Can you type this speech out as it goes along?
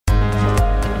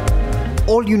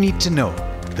All You Need to Know,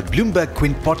 the Bloomberg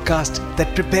Quint podcast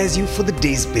that prepares you for the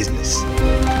day's business.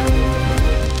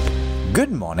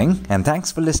 Good morning and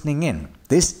thanks for listening in.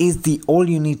 This is the All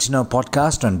You Need to Know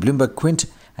podcast on Bloomberg Quint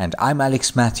and I'm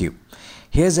Alex Matthew.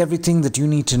 Here's everything that you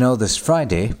need to know this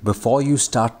Friday before you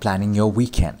start planning your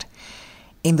weekend.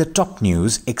 In the top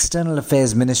news, External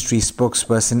Affairs Ministry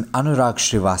spokesperson Anurag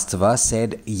Srivastava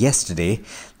said yesterday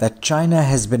that China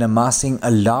has been amassing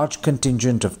a large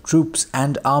contingent of troops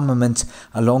and armaments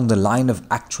along the line of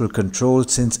actual control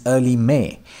since early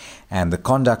May, and the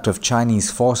conduct of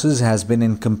Chinese forces has been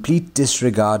in complete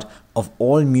disregard of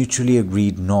all mutually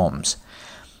agreed norms.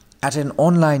 At an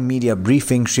online media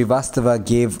briefing, Srivastava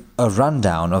gave a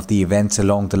rundown of the events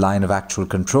along the line of actual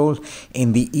control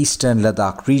in the eastern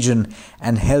Ladakh region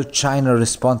and held China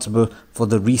responsible for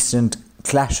the recent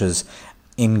clashes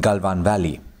in Galwan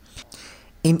Valley.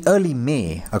 In early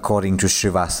May, according to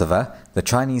Srivastava, the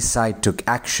Chinese side took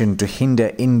action to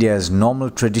hinder India's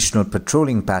normal traditional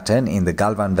patrolling pattern in the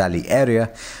Galwan Valley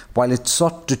area, while it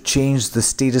sought to change the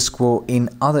status quo in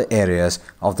other areas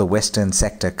of the western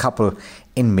sector couple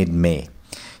in mid-May.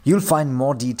 You'll find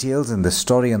more details in the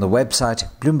story on the website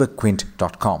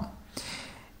bloombergquint.com.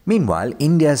 Meanwhile,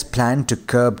 India's plan to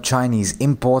curb Chinese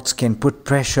imports can put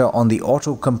pressure on the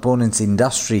auto components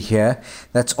industry here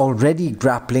that's already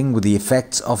grappling with the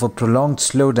effects of a prolonged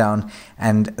slowdown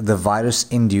and the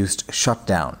virus-induced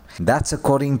shutdown. That's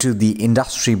according to the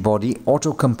industry body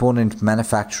Auto Component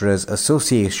Manufacturers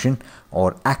Association,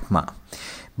 or ACMA.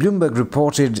 Bloomberg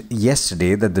reported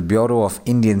yesterday that the Bureau of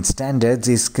Indian Standards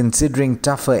is considering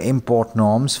tougher import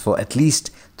norms for at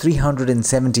least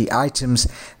 370 items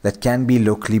that can be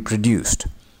locally produced.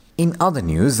 In other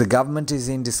news, the government is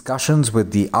in discussions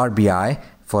with the RBI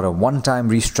for a one-time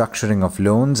restructuring of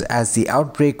loans as the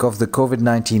outbreak of the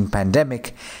COVID-19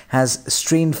 pandemic has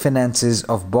strained finances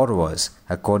of borrowers,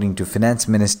 according to Finance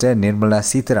Minister Nirmala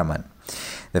Sitharaman.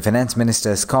 The Finance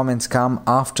Minister's comments come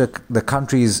after the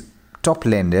country's top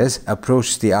lenders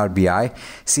approached the RBI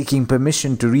seeking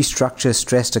permission to restructure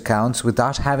stressed accounts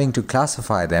without having to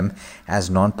classify them as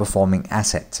non-performing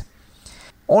assets.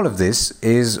 All of this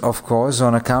is, of course,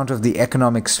 on account of the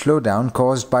economic slowdown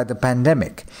caused by the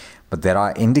pandemic, but there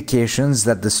are indications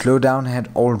that the slowdown had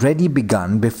already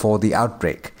begun before the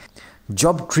outbreak.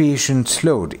 Job creation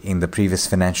slowed in the previous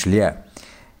financial year.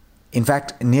 In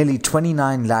fact, nearly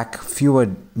 29 lakh fewer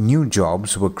new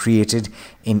jobs were created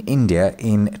in India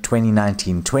in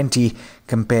 2019-20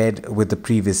 compared with the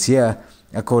previous year,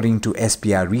 according to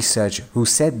SPR Research, who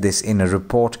said this in a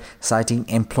report citing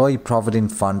Employee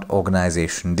Provident Fund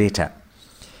Organization data.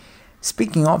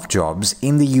 Speaking of jobs,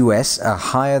 in the US, a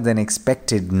higher than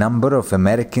expected number of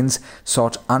Americans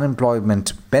sought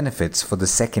unemployment benefits for the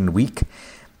second week,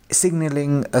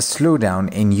 signaling a slowdown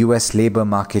in US labor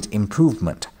market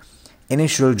improvement.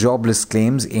 Initial jobless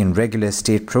claims in regular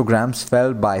state programs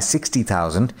fell by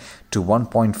 60,000 to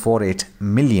 1.48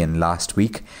 million last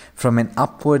week from an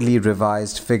upwardly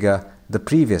revised figure the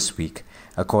previous week,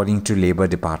 according to Labor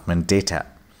Department data.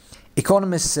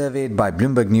 Economists surveyed by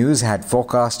Bloomberg News had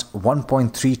forecast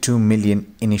 1.32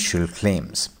 million initial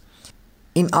claims.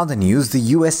 In other news, the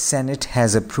US Senate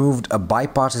has approved a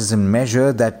bipartisan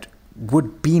measure that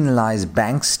would penalize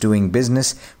banks doing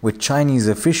business with Chinese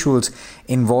officials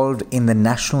involved in the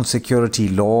national security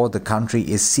law the country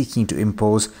is seeking to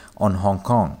impose on Hong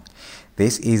Kong.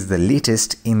 This is the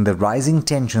latest in the rising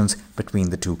tensions between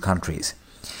the two countries.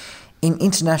 In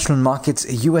international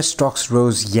markets, US stocks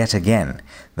rose yet again.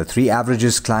 The three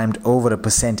averages climbed over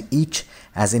 1% each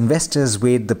as investors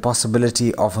weighed the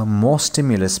possibility of more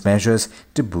stimulus measures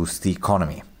to boost the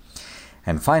economy.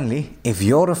 And finally, if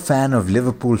you're a fan of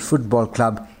Liverpool Football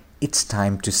Club, it's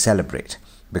time to celebrate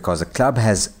because the club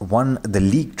has won the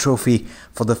league trophy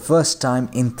for the first time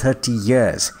in 30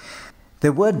 years.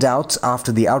 There were doubts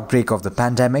after the outbreak of the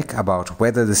pandemic about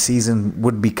whether the season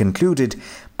would be concluded,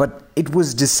 but it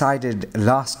was decided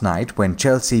last night when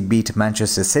Chelsea beat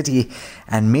Manchester City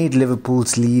and made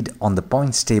Liverpool's lead on the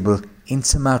points table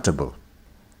insurmountable.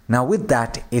 Now with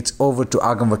that, it's over to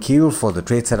Agam Vakil for the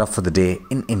trade setup for the day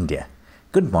in India.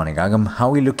 Good morning, Agam. How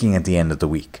are we looking at the end of the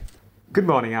week? Good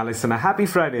morning, Alice, and a happy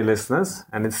Friday, listeners.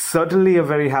 And it's certainly a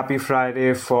very happy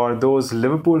Friday for those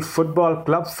Liverpool Football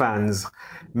Club fans.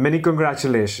 Many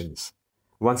congratulations.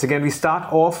 Once again, we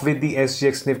start off with the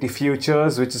SGX Nifty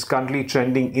Futures, which is currently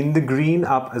trending in the green,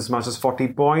 up as much as 40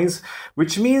 points,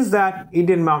 which means that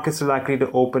Indian markets are likely to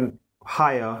open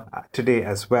higher today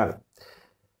as well.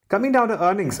 Coming down to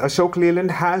earnings, Ashok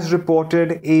Leyland has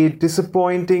reported a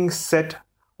disappointing set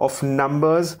of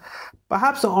numbers,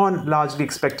 perhaps on largely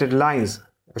expected lines.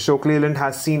 Ashok Leyland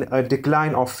has seen a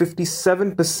decline of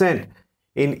 57%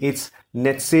 in its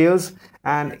net sales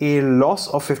and a loss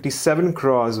of 57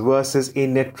 crores versus a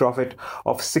net profit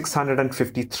of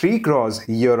 653 crores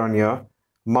year on year.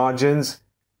 Margins,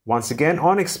 once again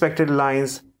on expected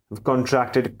lines, have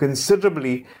contracted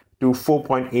considerably to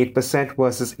 4.8%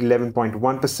 versus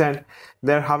 11.1%.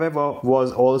 There, however,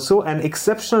 was also an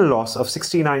exceptional loss of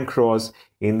 69 crores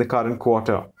in the current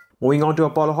quarter. Moving on to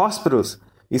Apollo Hospitals,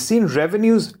 we've seen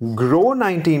revenues grow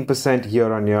 19%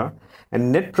 year on year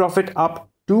and net profit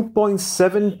up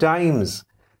 2.7 times,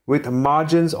 with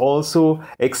margins also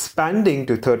expanding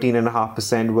to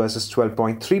 13.5% versus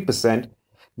 12.3%.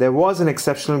 There was an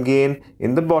exceptional gain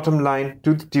in the bottom line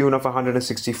to the tune of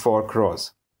 164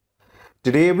 crores.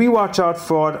 Today, we watch out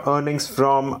for earnings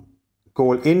from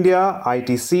Coal India,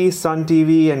 ITC, Sun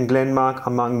TV, and Glenmark,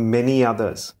 among many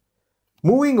others.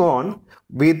 Moving on,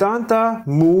 Vedanta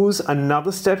moves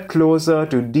another step closer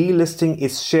to delisting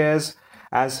its shares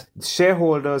as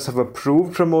shareholders have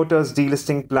approved promoters'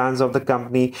 delisting plans of the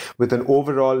company with an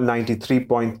overall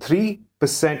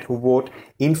 93.3% vote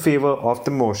in favor of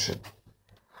the motion.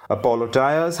 Apollo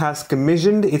Tyres has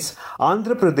commissioned its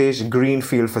Andhra Pradesh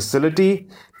Greenfield facility.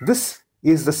 This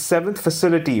is the 7th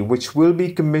facility which will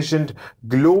be commissioned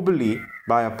globally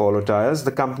by Apollo Tyres.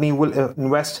 The company will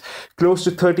invest close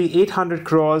to 3,800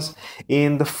 crores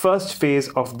in the first phase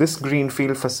of this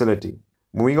greenfield facility.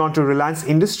 Moving on to Reliance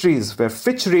Industries, where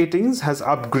Fitch Ratings has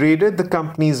upgraded the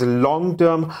company's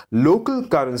long-term local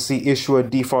currency issuer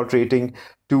default rating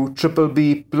to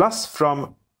BBB plus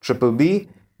from BBB.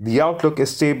 The outlook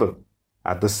is stable.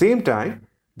 At the same time,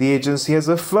 the agency has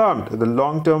affirmed the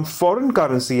long-term foreign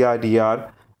currency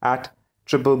IDR at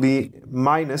BBB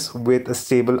minus with a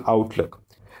stable outlook.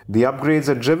 The upgrades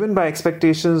are driven by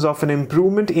expectations of an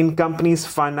improvement in company's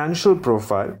financial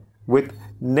profile with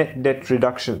net debt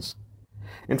reductions.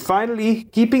 And finally,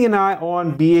 keeping an eye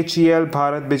on BHEL,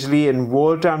 Bharat Bijli and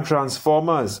Voltam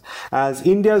Transformers, as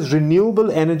India's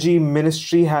Renewable Energy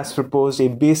Ministry has proposed a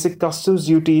basic customs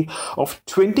duty of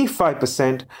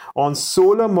 25% on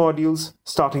solar modules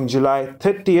starting July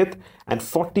 30th and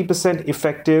 40%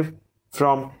 effective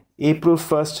from April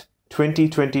 1st,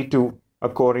 2022,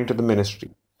 according to the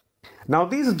ministry. Now,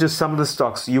 these are just some of the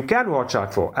stocks you can watch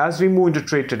out for as we move into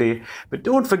trade today. But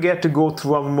don't forget to go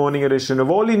through our morning edition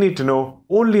of All You Need to Know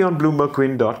only on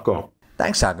BloombergQuint.com.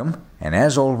 Thanks, Agam. And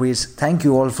as always, thank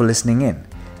you all for listening in.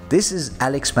 This is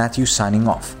Alex Matthews signing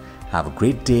off. Have a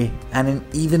great day and an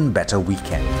even better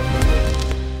weekend.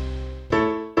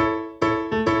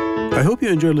 I hope you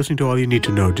enjoyed listening to All You Need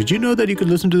to Know. Did you know that you could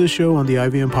listen to the show on the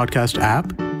IVM Podcast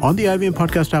app? On the IVM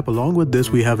Podcast app, along with this,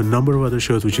 we have a number of other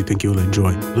shows which you think you'll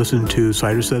enjoy. Listen to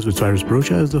Cyrus Says with Cyrus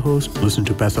Brocha as the host. Listen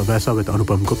to Paisa Vaisa with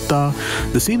Anupam Gupta.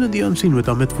 The Scene and the Unseen with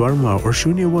Amit Verma. Or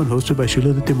Shunya One hosted by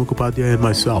Shiladitya Mukhopadhyay and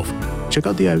myself. Check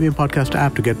out the IVM Podcast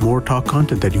app to get more talk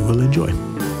content that you will enjoy.